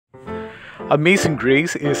Amazing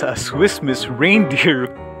Grace is a Swiss Miss reindeer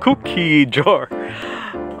cookie jar.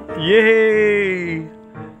 Yay!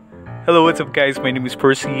 Hello, what's up guys? My name is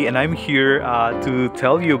Percy and I'm here to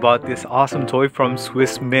tell you about this awesome toy from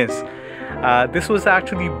Swiss Miss. This was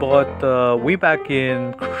actually bought way back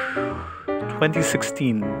in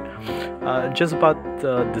 2016, just about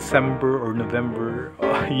December or November,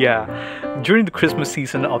 yeah, during the Christmas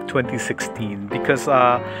season of 2016, because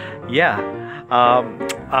I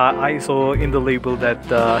saw in the label that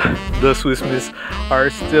the Swiss Miss are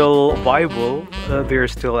still viable. They're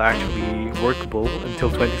still actually workable until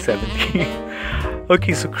 2017.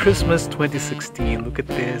 Okay, so Christmas 2016, look at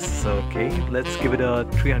this. Okay, let's give it a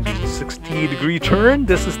 360-degree turn.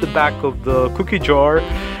 This is the back of the cookie jar,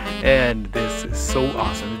 and this is so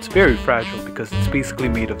awesome. It's very fragile because it's basically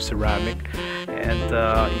made of ceramic, and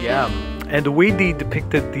yeah, and the way they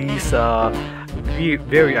depicted these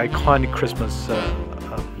very iconic Christmas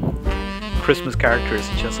characters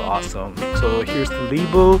is just awesome. So here's the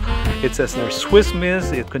label. It says they're Swiss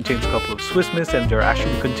Miss. It contains a couple of Swiss Miss, and they're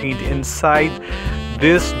actually contained inside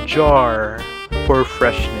this jar for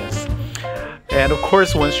freshness. And of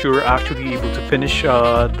course, once you're actually able to finish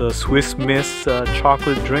the Swiss Miss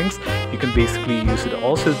chocolate drinks, you can basically use it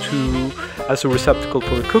also as a receptacle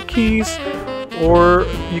for cookies, or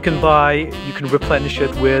you can replenish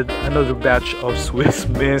it with another batch of Swiss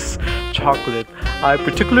Miss chocolate. I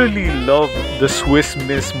particularly love the Swiss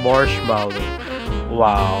Miss marshmallow.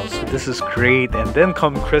 Wow, so this is great. And then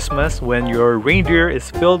come Christmas, when your reindeer is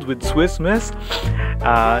filled with Swiss Miss,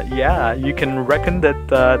 yeah, you can reckon that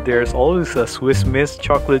there's always a Swiss Miss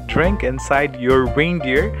chocolate drink inside your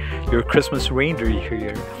reindeer, your Christmas reindeer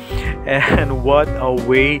here. And what a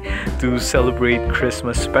way to celebrate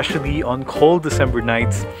Christmas, especially on cold December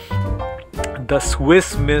nights. The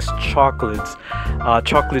Swiss Miss chocolate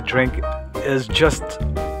drink is just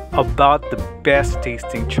about the best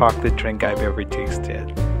tasting chocolate drink I've ever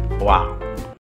tasted. Wow.